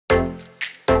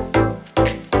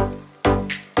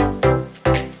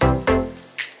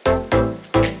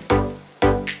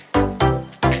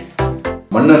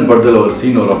படத்தில் ஒரு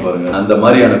சீன் வரும் பாருங்க. அந்த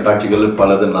மாதிரியான காட்சிகள்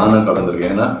பலது நானும்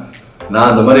கடந்திருக்கேன். ஏன்னா நான்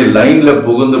அந்த மாதிரி லைனில்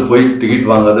புகுந்து போய் டிக்கெட்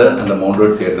வாங்காத அந்த மவுண்ட்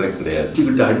ரோட் தியேட்டரே கிடையாது.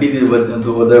 வச்சுக்கிட்டு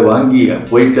அடி வாங்கி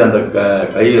போயிட்டு அந்த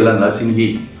கையெல்லாம் நசுங்கி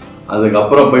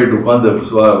அதுக்கப்புறம் போயிட்டு உட்காந்து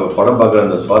படம் பார்க்குற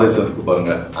அந்த சுவாரஸ்யம் இருக்கு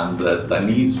பாருங்க, அந்த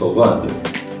தனி சுகம் அது.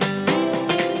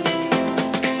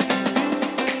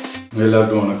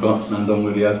 எல்லாருக்கும் வணக்கம். நான் தான்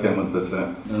உங்கள் ரியாஸ் அஹமத் பேசுகிறேன்.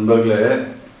 நண்பர்களே,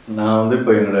 நான் வந்து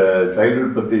இப்போ என்னோடய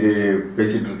சைல்ட்ஹுட் பற்றி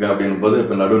பேசிகிட்டு இருக்கேன் அப்படின் போது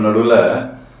இப்போ நடுவில்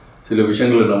சில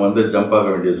விஷயங்களை நம்ம வந்து ஜம்ப் ஆக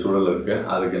வேண்டிய சூழல் இருக்குது.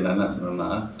 அதுக்கு என்னென்ன சொன்னோன்னா,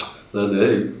 அதாவது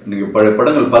நீங்கள் பழைய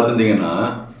படங்கள் பார்த்துருந்தீங்கன்னா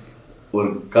ஒரு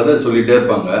கதை சொல்லிகிட்டே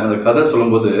இருப்பாங்க. அந்த கதை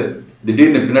சொல்லும்போது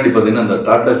திடீர்னு பின்னாடி பார்த்தீங்கன்னா அந்த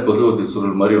டாட்டாஸ் கொசுவத்தி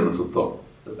சுருள் மாதிரி ஒன்று சுத்தம்.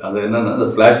 அது என்னென்னா அந்த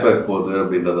ஃப்ளாஷ்பேக் போகுது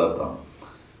அப்படின்றது அர்த்தம்.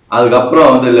 அதுக்கப்புறம்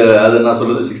வந்து இல்லை, அது நான்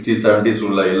சொல்கிறது 60s 70s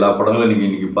உள்ள எல்லா படங்களும் நீங்கள்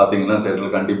இன்றைக்கி பார்த்தீங்கன்னா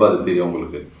தேட்டரில் கண்டிப்பாக அது தெரியும்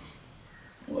உங்களுக்கு.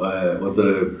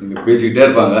 ஒருத்தர் நீங்கள் பேசிக்கிட்டே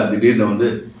இருப்பாங்க, திடீர்னு வந்து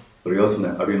ஒரு யோசனை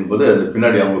அப்படின் போது அது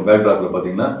பின்னாடி அவங்க பேக்ராப்பில்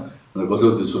பார்த்தீங்கன்னா அந்த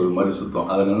கொசுவத்தி சுருள் மாதிரி சுத்தம்.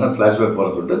 அது என்னென்னா ஃப்ளாஷ்பேக் போகிற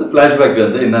சொல்லிட்டு அந்த ஃப்ளாஷ்பேக்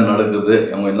வந்து என்ன நடக்குது,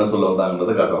 அவங்க என்ன சொல்ல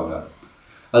வந்தாங்கன்றதை காட்டுவாங்க.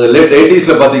 அது லேட் 80s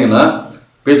பார்த்தீங்கன்னா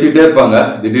பேசிக்கிட்டே இருப்பாங்க,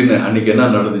 திடீர்னு அன்றைக்கி என்ன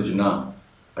நடந்துச்சுன்னா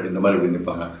அப்படின்ற மாதிரி இப்படி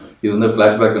நிற்பாங்க. இது வந்து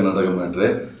ஃப்ளாஷ்பேக் நடக்க மேட்ரு.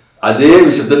 அதே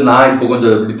விஷயத்த நான் இப்போ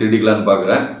கொஞ்சம் எப்படி திருடிக்கலான்னு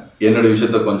பார்க்குறேன். என்னுடைய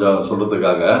விஷயத்த கொஞ்சம்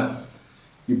சொல்கிறதுக்காக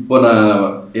இப்போ நான்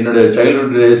என்னுடைய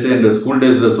சைல்ட்ஹுட் டேஸு என்னோடய ஸ்கூல்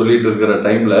டேஸில் சொல்லிகிட்டு இருக்கிற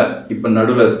டைமில் இப்போ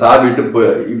நடுவில் தாவிட்டு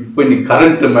இப்போ இன்னைக்கு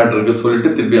கரண்ட் மேட்ருக்கு சொல்லிட்டு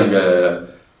திருப்பி அங்கே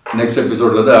நெக்ஸ்ட்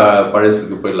எபிசோடில் தான்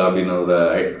பழசுக்கு போயிடலாம் அப்படின்னு ஒரு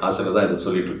ஆசையில் தான் இதை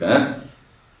சொல்லிகிட்டு இருக்கேன்.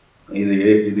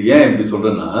 இது ஏன் இப்படி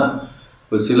சொல்கிறேன்னா,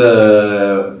 ஒரு சில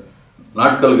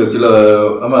நாட்களுக்கு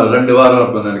ஆமாம் 2 வாரம்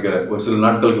இருக்குன்னு நினைக்கிறேன், ஒரு சில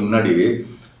நாட்களுக்கு முன்னாடி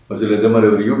ஒரு சில இதே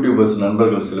மாதிரி ஒரு யூடியூபர்ஸ்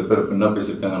நண்பர்கள் சில பேர் என்ன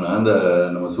பேசியிருக்காங்கன்னா, அந்த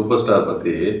நம்ம சூப்பர் ஸ்டார்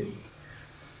பற்றி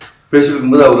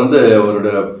பேசியிருக்கும்போது அவர் வந்து அவரோட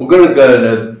புகழுக்கு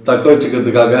தக்க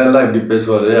வச்சுக்கிறதுக்காக எல்லாம் இப்படி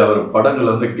பேசுவார். அவர் படங்களை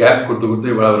வந்து கேப்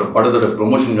கொடுத்து அவர் படத்தோட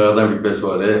ப்ரொமோஷனுக்காக தான் இப்படி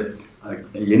பேசுவார்.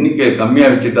 எண்ணிக்கை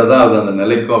கம்மியாக வச்சுட்டா தான் அது அந்த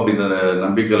நிலைக்கும் அப்படின்ற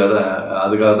நம்பிக்கையில் தான்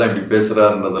அதுக்காக தான் இப்படி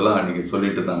பேசுகிறாருன்றதெல்லாம் அன்றைக்கி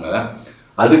சொல்லிட்டு இருந்தாங்க.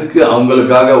 அதுக்கு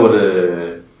அவங்களுக்காக ஒரு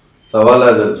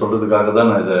சவாலாக இதை சொல்கிறதுக்காக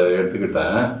தான் நான் இதை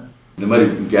எடுத்துக்கிட்டேன். இந்த மாதிரி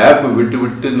கேப்பு விட்டு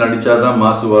விட்டு நடித்தா தான்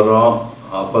மாசு வரும்,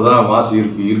 அப்போ தான் மாசு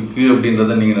இருக்குது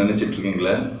அப்படின்றத நீங்கள்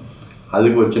நினச்சிட்ருக்கீங்களே,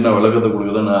 அதுக்கு ஒரு சின்ன விளக்கத்தை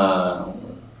கொடுக்க தான் நான்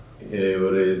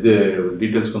ஒரு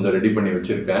டீட்டெயில்ஸ் கொஞ்சம் ரெடி பண்ணி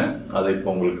வச்சுருக்கேன். அதை இப்போ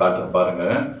உங்களுக்கு காட்டுறேன்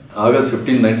பாருங்கள். ஆகஸ்ட்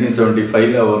 15,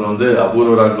 1975 அவர் வந்து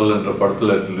அபூர்வ ராகங்கள் என்ற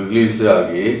படத்தில் ரிலீஸ்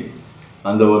ஆகி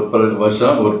அந்த ஒரு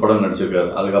வருஷம் ஒரு படம் நடிச்சிருக்காரு.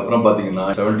 அதுக்கப்புறம் பார்த்தீங்கன்னா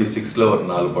 76 ஒரு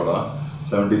 4 படம்,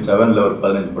 77 ஒரு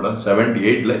 15 படம்,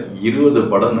 78 20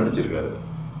 படம் நடிச்சிருக்காரு.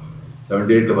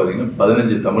 78 பார்த்தீங்கன்னா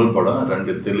 15 தமிழ் படம்,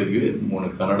 2 தெலுங்கு,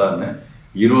 3 கன்னடான்னு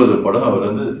 20 படம் அவர்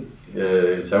வந்து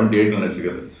 78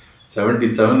 நடிச்சிருக்காரு.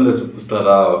 77 சூப்பர்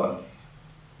ஸ்டாராக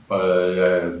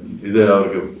இது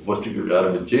அவருக்கு போஸ்டிங்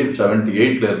ஆரம்பித்து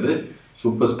 78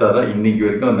 சூப்பர் ஸ்டாராக இன்னைக்கு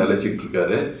வரைக்கும் நிலைச்சிட்டு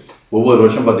இருக்காரு. ஒவ்வொரு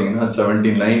வருஷம் பார்த்தீங்கன்னா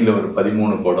 79 ஒரு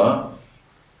 13 படம்,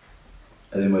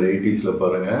 அதே மாதிரி 80s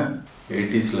பாருங்கள்.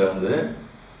 80s வந்து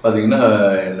பார்த்தீங்கன்னா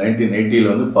 1980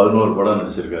 வந்து 11 படம்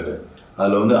நடிச்சிருக்காரு.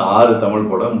 அதில் வந்து 6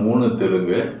 தமிழ் படம், 3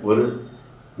 தெலுங்கு, ஒரு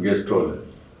கெஸ்ட் ரோல்.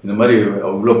 இந்த மாதிரி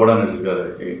அவ்வளோ படம் நடிச்சிருக்காரு.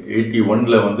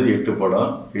 81 வந்து 8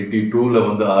 படம், 82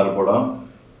 வந்து 6 படம்,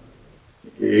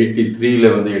 83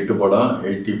 வந்து 8 படம்,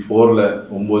 84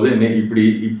 9,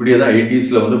 இப்படியே தான் 80s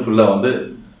வந்து ஃபுல்லாக வந்து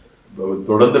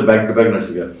தொடர்ந்து பேக் டு பேக்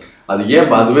நடிச்சிருக்காரு. அது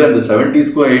ஏன் அதுவே அந்த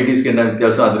 70ஸ்க்கும் 80ஸ்க்கு என்ன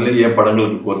வித்தியாசம், அதுலேயே ஏன்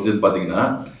படங்களுக்கு குறைச்சது பார்த்தீங்கன்னா,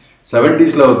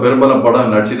 70s அவர் பெரும்பாலும்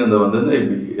படம் நடிச்சிட்டு இருந்தது வந்து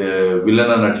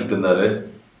வில்லனாக நடிச்சிட்டு இருந்தார்,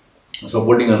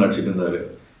 சப்போர்ட்டிங்காக நடிச்சிட்டு இருந்தார்.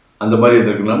 அந்த மாதிரி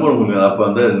இருக்குனாம உங்களுக்கு அப்போ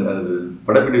வந்து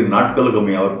படப்பிடிப்பு நாட்கள்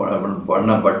கம்மி, அவர்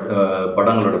பண்ண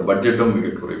படங்களோட பட்ஜெட்டும்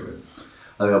மிக குறைவு.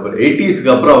 அதுக்கப்புறம்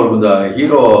 80ஸ்க்கு அப்புறம் அவர் கொஞ்சம்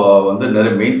ஹீரோ வந்து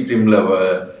நிறைய மெயின் ஸ்ட்ரீமில்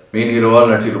மெயின் ஹீரோவாக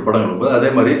நடிச்சிருக்கிற படங்கள் போது அதே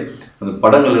மாதிரி அந்த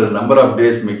படங்களோட நம்பர் ஆஃப்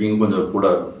டேஸ் மேக்கிங் கொஞ்சம் கூட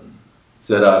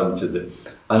சேர ஆரம்பிச்சது.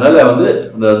 அதனால் வந்து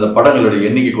அந்த படங்களோட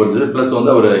எண்ணிக்கை குறைஞ்சது. ப்ளஸ்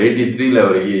வந்து அவர் 83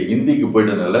 அவர் ஹிந்திக்கு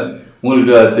போயிட்டதுனால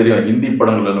உங்களுக்கு தெரியும், ஹிந்தி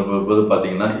படங்கள் போது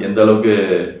பார்த்தீங்கன்னா எந்த அளவுக்கு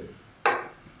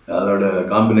அதோட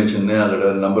காம்பினேஷன்னு அதோட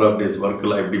நம்பர் ஆஃப் டேஸ்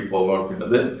ஒர்க்கெல்லாம் எப்படி போகும்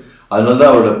அப்படின்றது. அதனால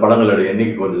தான் அவரோட படங்களோட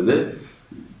எண்ணிக்கை குறைஞ்சது.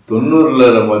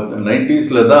 90s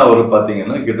தான் அவர்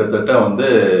பார்த்தீங்கன்னா கிட்டத்தட்ட வந்து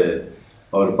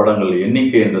அவர் படங்கள்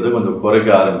எண்ணிக்கைன்றது கொஞ்சம் குறைக்க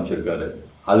ஆரம்பிச்சிருக்காரு.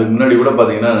 அதுக்கு முன்னாடி கூட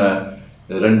பார்த்தீங்கன்னா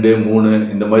 2, 3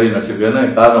 இந்த மாதிரி நடிச்சிருக்காருன்னா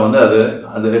காரணம் வந்து அது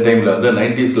அந்த டைமில் வந்து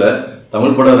 90s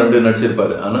தமிழ் படம் 2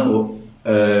 நடிச்சிருப்பார். ஆனால்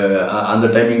அந்த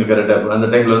டைமிங் கரெக்டாக இருக்கும். அந்த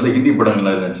டைமில் வந்து ஹிந்தி படங்கள்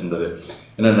நிறைய நடிச்சிருந்தார்.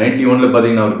 ஏன்னா 91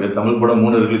 பார்த்தீங்கன்னா அவருக்கு தமிழ் படம்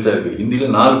 3 ரிலீஸ் ஆகிருக்கு,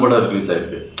 ஹிந்தியில் 4 படம் ரிலீஸ்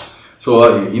ஆகிருக்கு. ஸோ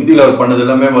ஹிந்தியில் அவர் பண்ணது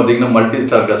எல்லாமே பார்த்தீங்கன்னா மல்டி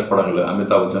ஸ்டார் காஸ்ட் படங்கள்.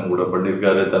 அமிதாப் பச்சன் கூட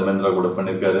பண்ணியிருக்காரு, தர்மேந்திரா கூட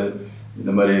பண்ணியிருக்காரு,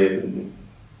 இந்த மாதிரி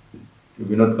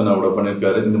வினோத் கண்ணா கூட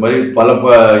பண்ணியிருக்காரு. இந்த மாதிரி பல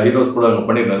ஹீரோஸ் கூட அவங்க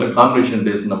பண்ணியிருக்காங்க. காம்படிஷன்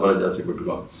டேஸ் நம்பரை ஜாஸ்தி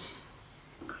போட்டுருக்கோம்.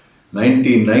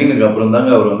 99க்கு அப்புறம்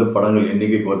தாங்க அவர் வந்து படங்கள்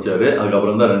எண்ணிக்கை குறைச்சாரு.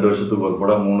 அதுக்கப்புறம் தான் 2 வருஷத்துக்கு ஒரு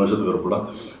படம், 3 வருஷத்துக்கு ஒரு படம்.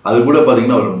 அது கூட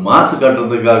பார்த்தீங்கன்னா அவர் மாசு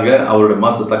காட்டுறதுக்காக, அவருடைய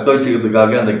மாசை தக்க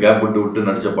வச்சுக்கிறதுக்காக அந்த கேப் விட்டு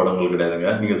நடித்த படங்கள்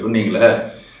கிடையாதுங்க. நீங்கள் சொன்னீங்களே,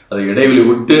 அதை இடைவெளி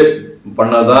விட்டு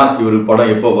பண்ணாதான் இவருக்கு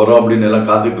படம் எப்போ வரும் அப்படின்னு எல்லாம்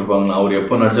காத்துட்டு இருப்பாங்க. அவர்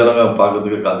எப்போ நடிச்சாலும்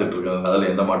பார்க்கறதுக்கு காத்துட்டு இருக்காங்க. அதில்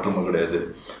எந்த மாற்றமும் கிடையாது.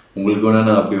 உங்களுக்கு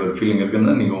வேணா அப்படி ஒரு ஃபீலிங்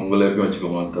இருக்குன்னா நீங்கள் உங்களை இருக்க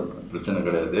வச்சுக்கோங்க, பிரச்சனை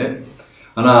கிடையாது.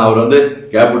 ஆனால் அவர் வந்து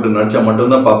கேப் விட்டு நடித்தா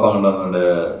மட்டும்தான் பார்ப்பாங்கன்ற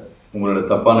உங்களோட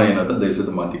தப்பான எண்ணத்தை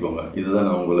தயவுசெய்து மாற்றிக்கோங்க. இதுதான்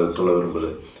நான் உங்களை சொல்ல விரும்புது.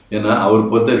 ஏன்னா அவர்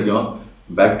பொறுத்த வரைக்கும்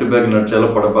பேக் டு பேக்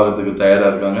நடித்தாலும் படம் பார்க்கறதுக்கு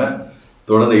தயாராக இருக்காங்க,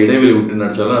 தொடர்ந்து இடைவெளி விட்டு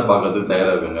நடித்தாலும் பார்க்கறதுக்கு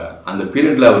தயாராக இருக்காங்க. அந்த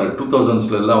பீரியடில் அவர்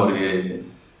 2000ஸ்லாம் அவர்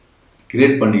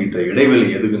கிரியேட் பண்ணிக்கிட்ட இடைவெளி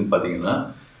எதுக்குன்னு பார்த்தீங்கன்னா,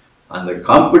 அந்த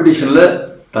காம்படிஷனில்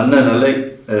தன்னை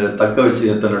தக்க வச்சு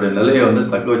தன்னுடைய நிலையை வந்து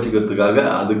தக்க வச்சுக்கிறதுக்காக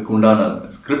அதுக்கு உண்டான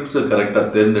ஸ்கிரிப்ட்ஸை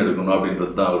கரெக்டாக தேர்ந்தெடுக்கணும்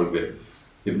அப்படின்றது தான் அவருக்கு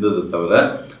இருந்ததை தவிர,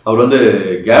 அவர் வந்து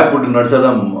கேப் விட்டு நடிச்சா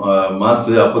தான்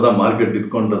மாசு, அப்போ தான் மார்க்கெட்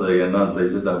இருக்குன்றதை என்ன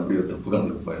தயவுசெய்து அப்படி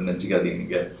தப்பு நினச்சிக்காதீங்க.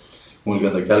 நீங்கள்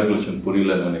உங்களுக்கு அந்த கேல்குலேஷன்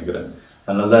புரியலன்னு நினைக்கிறேன்.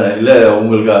 அதனால தான் இல்லை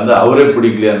உங்களுக்கு அந்த அவரே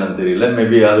பிடிக்கலையான்னு தெரியல.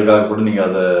 மேபி அதுக்காக கூட நீங்கள்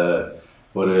அதை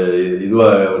ஒரு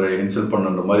இதுவாக ஒரு இன்சல்ட்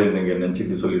பண்ணுற மாதிரி நீங்கள்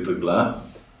நினச்சிட்டு சொல்லிட்டு இருக்கலாம்.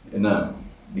 ஏன்னா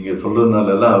நீங்கள்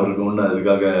சொல்கிறதுனாலலாம் அவருக்கு ஒன்று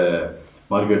அதுக்காக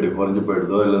மார்க்கெட்டு குறைஞ்சி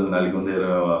போயிடுதோ, இல்லை நாளைக்கு வந்து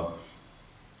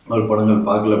அவர் படங்கள்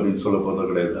பார்க்கல அப்படின்னு சொல்ல போகிறதோ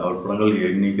கிடையாது. அவர் படங்கள்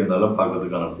என்றைக்கு இருந்தாலும்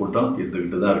பார்க்கறதுக்கான கூட்டம்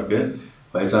இருந்துக்கிட்டு தான் இருக்குது.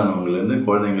 வயசானவங்கலேருந்து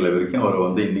குழந்தைங்களை வரைக்கும் அவரை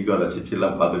வந்து இன்றைக்கும்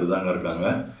ரசிச்சுலாம் பார்த்துட்டு தாங்க இருக்காங்க.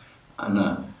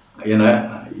 ஆனால்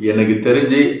எனக்கு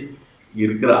தெரிஞ்சு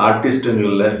இருக்கிற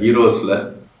ஆர்டிஸ்ட்டுங்களில், ஹீரோஸில்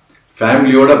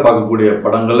ஃபேமிலியோடு பார்க்கக்கூடிய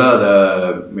படங்களை அதை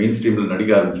மெயின் ஸ்ட்ரீமில்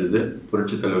நடிக்க ஆரம்பிச்சது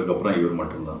புரட்சித் தலைவருக்கு அப்புறம் இவர்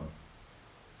மட்டும்தான்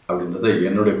அப்படின்றத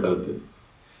என்னுடைய கருத்து.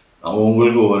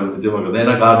 அவங்களுக்கு ஒரு நிச்சயமாக இருக்குது.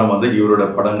 ஏன்னா காரணம் வந்து இவரோட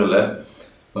படங்களை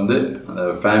வந்து அந்த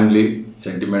ஃபேமிலி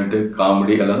சென்டிமெண்ட்டு,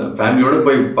 காமெடி எல்லாம் ஃபேமிலியோடு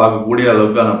போய் பார்க்கக்கூடிய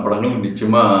அளவுக்கான படங்கள்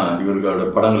நிச்சயமாக இவர்களோட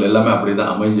படங்கள் எல்லாமே அப்படி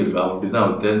தான் அமைஞ்சிருக்கு. அப்படி தான்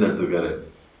அவர் தேர்ந்தெடுத்திருக்காரு.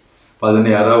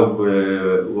 பார்த்தீங்கன்னா யாராவது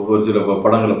ஒரு சில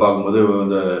படங்களை பார்க்கும்போது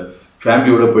இந்த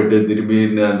ஃபேமிலியோடு போயிட்டு திரும்பி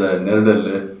அந்த நெருடல்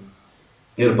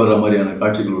ஏற்படுற மாதிரியான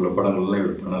காட்சிகள் உள்ள படங்கள்லாம்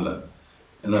இவர் பண்ணலை.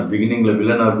 ஏன்னா பிகினிங்கில்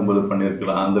வில்லனாக இருக்கும்போது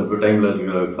பண்ணியிருக்கலாம். அந்த டைமில்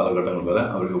இருக்கிற காலகட்டங்கள் வேறு.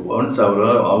 அவருக்கு ஒன்ஸ்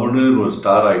அவனு ஒரு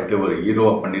ஸ்டார் ஆகிட்டு ஒரு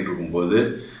ஹீரோவாக பண்ணிகிட்டு இருக்கும்போது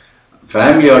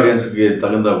ஃபேமிலி ஆடியன்ஸுக்கு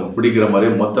தகுந்த பிடிக்கிற மாதிரி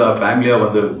மொத்த ஃபேமிலியாக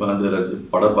வந்து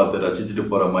படம் பார்த்து ரசிச்சுட்டு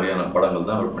போகிற மாதிரியான படங்கள்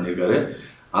தான் அவர் பண்ணியிருக்காரு.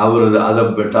 அவர் அதை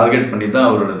டார்கெட் பண்ணி தான்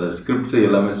அவரோட ஸ்கிரிப்ட்ஸு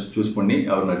எல்லாமே சூஸ் பண்ணி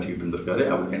அவர் நடிச்சுக்கிட்டு இருந்திருக்காரு.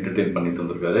 அவர் என்டர்டெயின் பண்ணிட்டு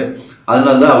இருந்திருக்காரு.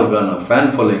 அதனால தான் அவருக்கான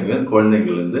ஃபேன் ஃபாலோயிங்கு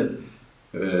குழந்தைங்கள்லேருந்து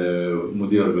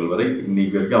முதியோர்கள் வரை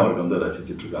இன்னைக்கு வரைக்கும் அவருக்கு வந்து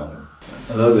ரசிச்சுட்ருக்காங்க.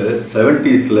 அதாவது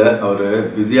 70ஸ்ல அவர்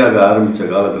பிஸியாக ஆரம்பித்த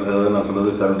காலத்தில், அதாவது நான்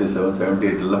சொல்கிறது 77,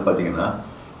 78லாம் பார்த்தீங்கன்னா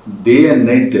day and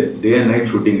night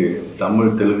shooting. Tamil,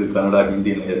 Telugu, Kannada,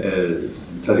 Hindi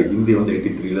வந்து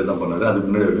 83ல் தான் பண்ணார். அதுக்கு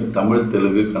முன்னாடி வரைக்கும் தமிழ்,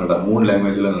 தெலுங்கு, கன்னடா 3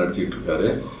 லாங்குவேஜில் நடிச்சிக்கிட்டு இருக்காரு.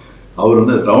 அவர்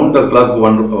வந்து ரவுண்ட் த கிளாக்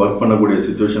ஒர்க் பண்ணக்கூடிய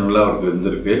சுச்சுவேஷன்லாம் அவருக்கு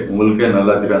இருந்திருக்கு. உங்களுக்கே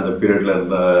நல்லா தெரியும் அந்த பீரியடில்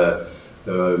இருந்த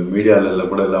மீடியாவில்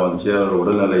கூட எல்லாம் வந்துச்சு. அவர்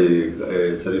உடல்நிலை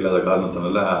சரியில்லாத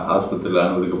காரணத்தினால ஆஸ்பத்திரியில்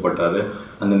அனுமதிக்கப்பட்டார்.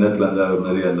 அந்த நேரத்தில்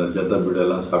நிறைய அந்த ஜத்த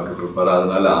பீடெல்லாம் சாப்பிட்டுட்டு இருப்பார்.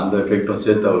 அதனால் அந்த எஃபெக்டும்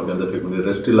சேர்த்து அவருக்கு அந்த எஃபெக்ட் வந்து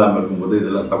ரெஸ்ட் இல்லாமல் இருக்கும்போது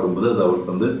இதெல்லாம் சாப்பிடும்போது அது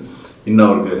அவருக்கு வந்து இன்னும்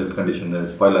அவருக்கு ஹெல்த் கண்டிஷன்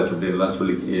ஸ்பாயில் ஆச்சு அப்படின்லாம்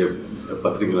சொல்லி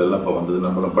பத்திரிகைகளெல்லாம் இப்போ வந்தது.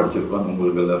 நம்மளும் படிச்சிருக்கோம்.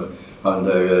 உங்களுக்கு எல்லாம்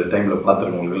அந்த டைமில்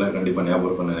பார்த்துருக்கவங்களுக்கெல்லாம் கண்டிப்பாக ஞாபகம்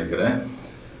இருக்கும்னு நினைக்கிறேன்.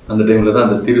 அந்த டைமில் தான்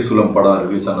அந்த திரிசூலம் படம்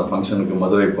ரிலீஸ் ஆன ஃபங்க்ஷனுக்கு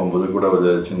மதுரை போகும்போது கூட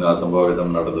ஒரு சின்ன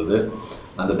அசம்பாவிதம் நடந்தது.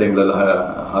 அந்த டைமில்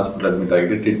ஹாஸ்பிட்டல் அட்மிட்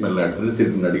ஆகிட்டு ட்ரீட்மெண்ட்லாம் எடுத்துகிட்டு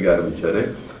திருப்பி நடிக்க ஆரம்பித்தார்.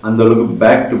 அந்தளவுக்கு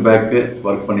பேக் டு பேக்கு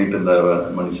ஒர்க் பண்ணிகிட்டு இருந்த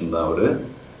மனுஷன் தான் அவர்.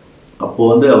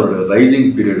 அப்போது வந்து அவரோட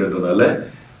rising பீரியடுன்றதுனால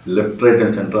left, right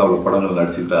and centre அவர் படங்கள்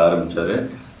நடிச்சுக்கிட்டு ஆரம்பித்தார்.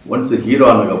 ஒன்ஸ் ஹீரோ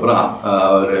ஆனதுக்கப்புறம்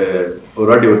அவர் ஒரு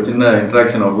வாட்டி ஒரு சின்ன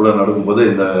இன்ட்ராக்ஷன் அவர் கூட நடக்கும்போது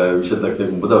இந்த விஷயத்தை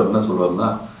கேட்கும்போது அவர் என்ன சொல்வார்னா,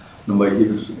 நம்ம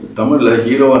தமிழில்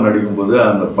ஹீரோவாக நடிக்கும்போது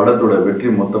அந்த படத்தோட வெற்றி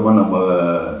மொத்தமாக நம்ம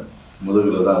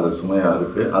முதுகில் தான் அது சுமையாக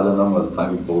இருக்குது. அதை நம்ம அதை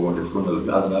தாங்கி போக வேண்டிய சூழ்நிலை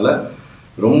இருக்குது. அதனால்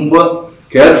ரொம்ப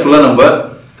கேர்ஃபுல்லாக நம்ம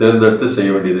தேர்ந்தெடுத்து செய்ய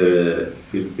வேண்டியது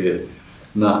இருக்குது.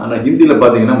 ஆனால் ஹிந்தியில்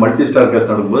பார்த்தீங்கன்னா மல்டி ஸ்டார்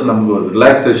காஸ்ட் நடக்கும்போது நமக்கு ஒரு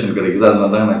ரிலாக்ஸேஷன் கிடைக்குது. அதனால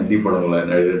தான் நான் ஹிந்தி படங்களை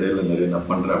நிறைய நான்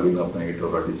பண்ணுறேன் அப்படின்னு நான் என்கிட்ட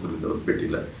ஒரு வாட்டி சொல்லிட்டு ஒரு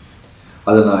பேட்டியில்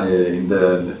அதை நான் இந்த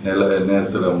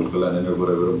நேரத்தில் உங்களுக்கெல்லாம் நினைவு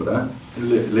கூற விரும்புகிறேன்.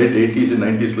 லேட் 80s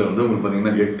 90ஸ்ல வந்து உங்களுக்கு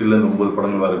பார்த்தீங்கன்னா 8லேருந்து 9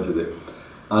 படங்கள் ஆரம்பிச்சது.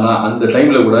 ஆனால் அந்த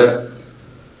டைமில் கூட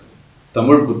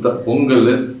பொங்கல்,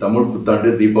 தமிழ் புத்தாண்டு,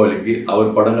 தீபாவளிக்கு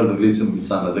அவர் படங்கள் ரிலீஸ்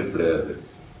மிஸ் ஆனது கிடையாது.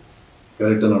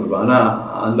 கரெக்டாக நடக்கும். ஆனால்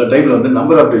அந்த டைமில் வந்து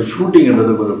நம்பர் ஆஃப்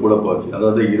ஷூட்டிங்ன்றது கொஞ்சம் கூட போச்சு.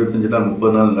 அதாவது 25 நாள்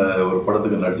 30 நாள் ஒரு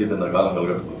படத்துக்கு நடிச்சிட்டு இருந்த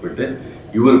காலங்களுக்கு போயிட்டு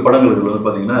இவர் படங்களுக்கு வந்து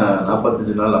பார்த்திங்கன்னா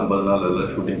 45 நாள் 50 நாள்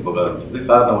எல்லாம் ஷூட்டிங் போக ஆரம்பிச்சது.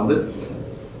 காரணம் வந்து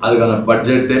அதுக்கான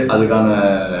பட்ஜெட்டு, அதுக்கான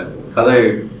கதை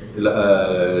இல்லை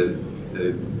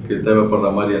தேவைப்படுற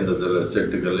மாதிரி அந்த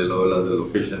செட்டுகளோ இல்லை அந்த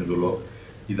லொக்கேஷன்களோ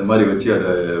இதை மாதிரி வச்சு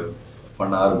அதை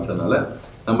பண்ண ஆரம்பித்ததுனால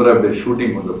நம்பர் ஆஃப் டே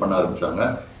ஷூட்டிங் கொஞ்சம் பண்ண ஆரம்பித்தாங்க.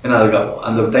 ஏன்னா அதுக்கு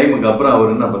அந்த டைமுக்கு அப்புறம்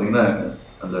அவர் என்ன பார்த்தீங்கன்னா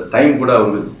அந்த டைம் கூட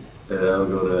அவருக்கு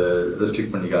ஒரு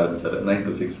ரெஸ்ட்ரிக்ட் பண்ணிக்க ஆரம்பித்தார். 9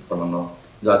 to 6 பண்ணணும்,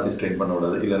 ஜாஸ்தி ஸ்ட்ரெயின் பண்ண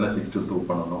விடாது, இல்லைன்னா 6 to 2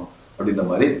 பண்ணணும் அப்படின்ற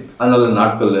மாதிரி. அதனால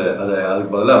நாட்கள்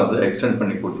அதுக்கு பதிலாக வந்து எக்ஸ்டெண்ட்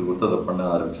பண்ணி கொடுத்து அதை பண்ண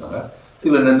ஆரம்பித்தாங்க.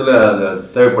 சில நேரத்தில் அதை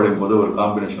தேவைப்படும் போது ஒரு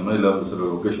காம்பினேஷனோ இல்லை ஒரு சில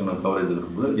ஒகேஷனோ கவரேஜ்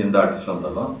இருக்கும்போது எந்த ஆர்டிஸ்டாக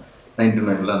இருந்தாலும்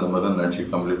 99 அந்த மாதிரி தான் நடிச்சு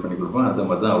கம்ப்ளீட் பண்ணி கொடுப்போம். அந்த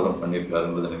மாதிரி தான் அவரும்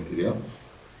பண்ணியிருக்காருன்றது எனக்கு தெரியும்.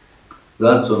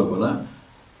 இதான் சொல்ல போனால்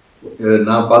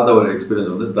நான் பார்த்த ஒரு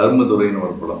எக்ஸ்பீரியன்ஸ் வந்து தர்மதுரைன்னு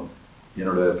ஒரு படம்,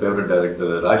 என்னோடய ஃபேவரட்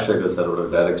டைரக்டர் ராஜசேகர் சாரோட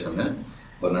டைரக்ஷனு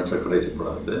ஒரு நடிச்ச கடைசி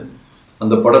படம் அது.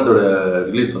 அந்த படத்தோட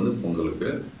ரிலீஸ் வந்து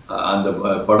பொங்கலுக்கு. அந்த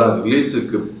படம்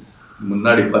ரிலீஸுக்கு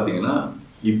முன்னாடி பார்த்தீங்கன்னா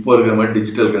இப்போ இருக்கிற மாதிரி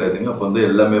டிஜிட்டல் கிடையாதுங்க. அப்போ வந்து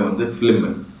எல்லாமே வந்து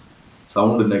ஃபிலிமு,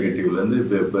 சவுண்டு நெகட்டிவ்லேருந்து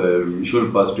இப்போ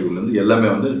விஷுவல் பாசிட்டிவ்லேருந்து எல்லாமே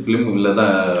வந்து ஃபிலிமில்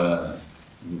தான்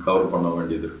கவர் பண்ண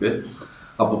வேண்டியது இருக்குது.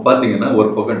 அப்போ பார்த்தீங்கன்னா ஒரு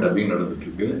பக்கம் டப்பிங்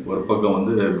நடந்துகிட்ருக்கு, ஒரு பக்கம்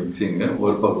வந்து மிக்சிங்கு,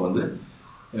 ஒரு பக்கம் வந்து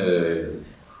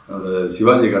அந்த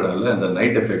சிவாஜி கார்டனில் அந்த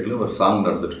நைட் எஃபெக்டில் ஒரு சாங்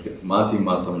நடந்துகிட்ருக்கு, மாசி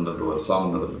மாதம்ன்ற ஒரு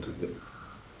சாங் நடந்துகிட்ருக்கு.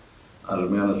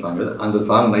 அருமையான சாங். அந்த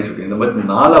சாங் நைட் ஷூட்டிங் இந்த மாதிரி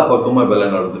 4 பக்கமாக வேலை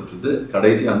நடந்துட்டு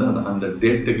கடைசி அந்த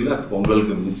டேட்டுக்குள்ள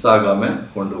பொங்கலுக்கு மிஸ் ஆகாமல்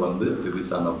கொண்டு வந்து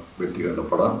ரிலீஸ் ஆன வெற்றி கண்ட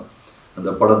படம். அந்த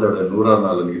படத்தோட 100ஆம்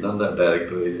நாள் அன்றைக்கி தான் அந்த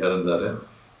டைரக்டர் இறந்தார்.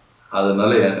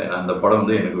 அதனால அந்த படம்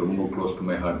வந்து எனக்கு ரொம்ப க்ளோஸ் டு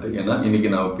மை ஹார்ட். ஏன்னா இன்றைக்கி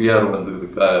நான் பிஆர் வந்ததுக்கு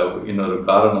இன்னொரு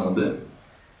காரணம் வந்து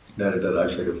டைரக்டர்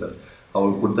ராஜசேகர் சார்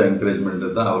அவருக்கு கொடுத்த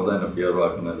என்கரேஜ்மெண்ட்டு தான் அவர் தான் என்னை பிஆர்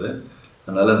ஆக்குனது.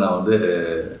 அதனால் நான் வந்து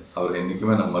அவர்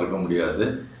என்றைக்குமே நான் மறக்க முடியாது.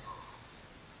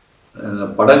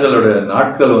 படங்களோட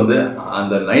நாட்கள் வந்து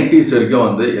அந்த 90s வரைக்கும்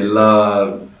வந்து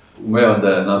எல்லாருமே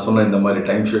நான் சொன்ன இந்த மாதிரி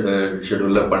டைம்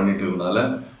ஷெடியூலில் பண்ணிட்டு இருந்தனால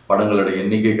படங்களோட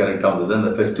எண்ணிக்கை கரெக்டாக வந்தது.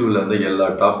 அந்த ஃபெஸ்டிவலில் வந்து எல்லா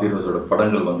டாப் ஹீரோஸோட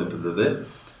படங்கள் வந்துட்டு இருந்தது.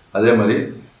 அதே மாதிரி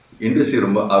இண்டஸ்ட்ரி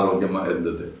ரொம்ப ஆரோக்கியமாக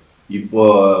இருந்தது.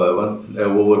 இப்போது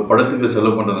ஒவ்வொரு படத்துக்கு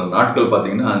செலவு பண்ணுற நாட்கள்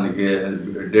பார்த்திங்கன்னா அன்றைக்கி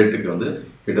டேட்டுக்கு வந்து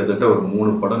கிட்டத்தட்ட ஒரு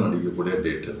 3 படம் நடிக்கக்கூடிய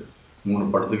டேட்டு,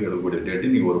 3 படத்துக்கு எடுக்கக்கூடிய டேட்டு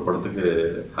இன்றைக்கி ஒரு படத்துக்கு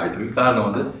ஆகிட்டுருக்கு. காரணம்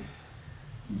வந்து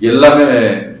எல்லாமே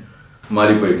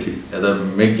மாறி போயிடுச்சு. அதாவது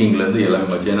மேக்கிங்லேருந்து எல்லாமே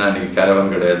மாறி. ஏன்னா அன்றைக்கி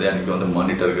கேரவன் கிடையாது, அன்றைக்கி வந்து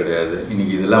மானிட்டர் கிடையாது.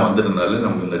 இன்றைக்கி இதெல்லாம் வந்துட்டனால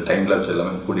நமக்கு இந்த டைம் லேப்ஸ்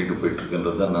எல்லாமே கூட்டிகிட்டு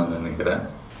போயிட்டுருக்குன்றது தான் நான் நினைக்கிறேன்.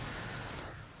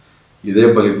 இதே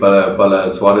பல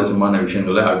சுவாரஸ்யமான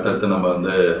விஷயங்களை அடுத்தடுத்து நம்ம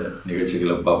வந்து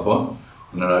நிகழ்ச்சிகளை பார்ப்போம்.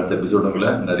 என்னோட அடுத்த எபிசோடுங்களை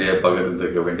நிறைய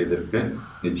பகிர்ந்துக்க வேண்டியது இருக்குது.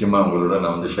 நிச்சயமாக உங்களோட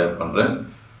நான் வந்து ஷேர் பண்ணுறேன்.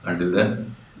 Until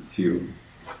then, see you.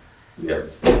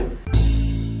 Yes.